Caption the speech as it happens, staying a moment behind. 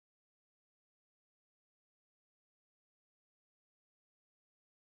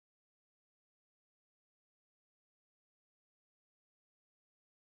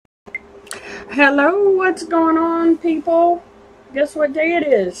Hello, what's going on, people? Guess what day it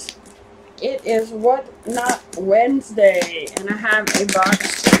is? It is Whatnot Wednesday, and I have a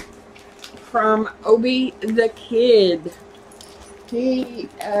box from Obi the Kid. He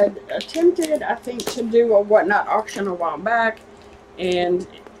had attempted, I think, to do a Whatnot auction a while back, and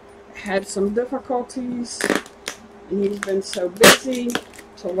had some difficulties, and he's been so busy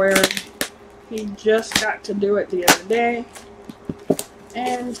to where he just got to do it the other day,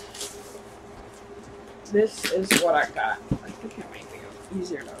 and this is what I got. I think it might be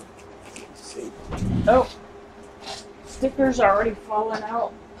easier to see. Oh, stickers are already falling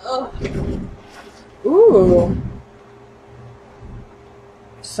out. Ugh. Ooh.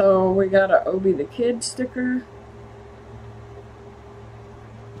 So we got a Obi the Kid sticker.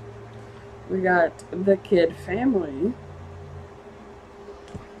 We got the Kid family.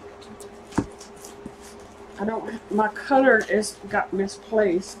 My cutter got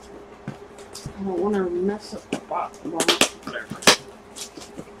misplaced. I don't want to mess up the bottom.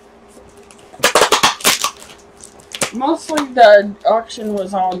 Mostly the auction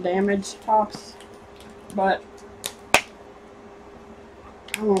was all damaged pops, but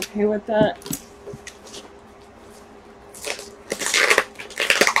I'm okay with that.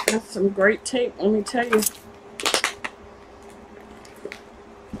 That's some great tape, let me tell you.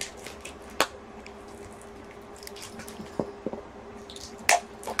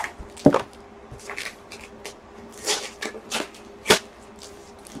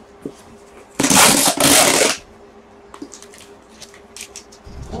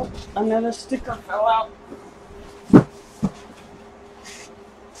 Another sticker fell out.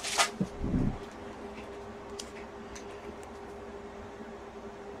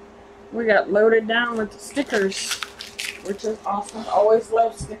 We got loaded down with the stickers, which is awesome. Always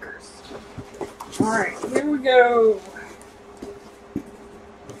love stickers. Alright, here we go.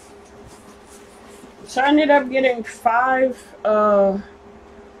 So I ended up getting 5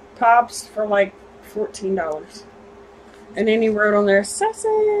 pops for like $14. And then he wrote on there,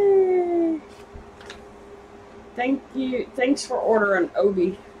 Sassy! Thank you. Thanks for ordering,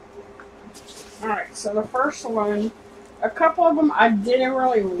 Obi. Alright, so the first one, a couple of them I didn't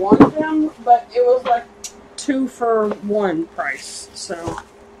really want them, but it was like 2 for 1 price. So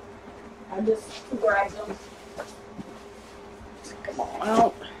I just grabbed them. Take them all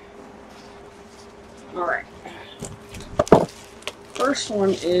out. Alright. First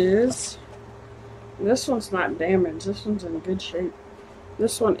one is... This one's not damaged. This one's in good shape.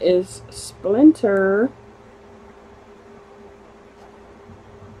 This one is Splinter.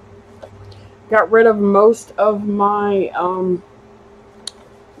 Got rid of most of my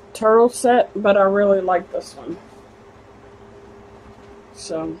turtle set, but I really like this one.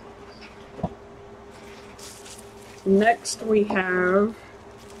 So next we have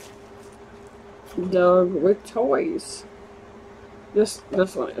Doug with Toys. This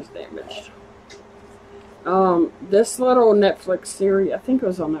one is damaged. This little Netflix series, I think it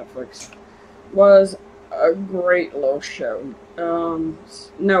was on Netflix, was a great little show.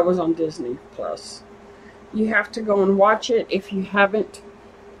 No, it was on Disney Plus. You have to go and watch it if you haven't.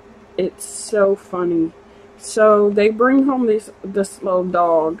 It's so funny. So they bring home this little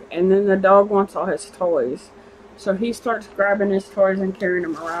dog, and then the dog wants all his toys. So he starts grabbing his toys and carrying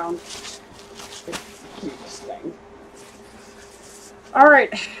them around. It's the cutest thing.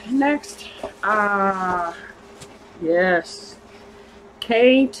 Alright, next, yes,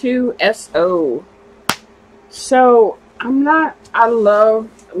 K2SO. So, I love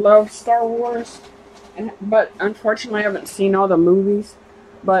Star Wars, but unfortunately I haven't seen all the movies,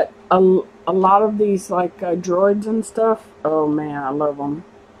 but a lot of these, like, droids and stuff, oh man, I love them.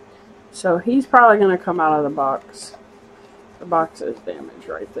 So, he's probably going to come out of the box. The box is damaged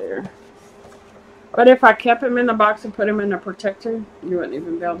right there. But if I kept him in the box and put him in a protector, you wouldn't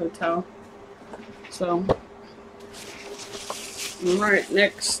even be able to tell. So, alright,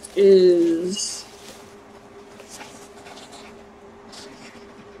 next is...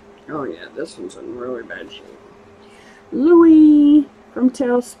 Oh yeah, this one's in really bad shape. Louie from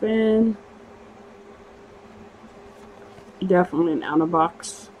Tailspin. Definitely an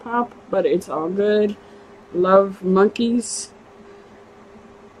out-of-box pop, but it's all good. Love monkeys.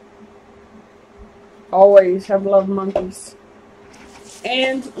 Always have loved monkeys.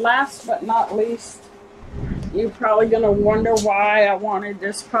 And last but not least, you're probably going to wonder why I wanted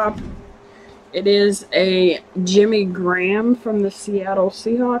this pop. It is a Jimmy Graham from the Seattle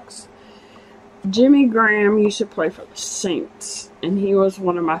Seahawks. Jimmy Graham used to play for the Saints, and he was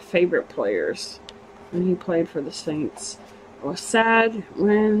one of my favorite players when he played for the Saints. I was sad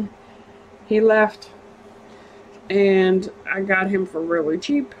when he left, and I got him for really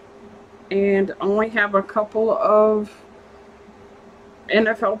cheap. and only have a couple of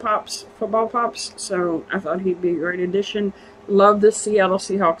NFL pops, football pops, so I thought he'd be a great addition. Love the Seattle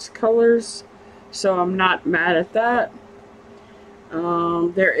Seahawks colors, so I'm not mad at that.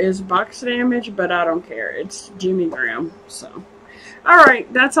 There is box damage, but I don't care. It's Jimmy Graham, so.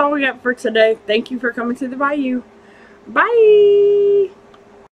 Alright, that's all we got for today. Thank you for coming to the Bayou. Bye!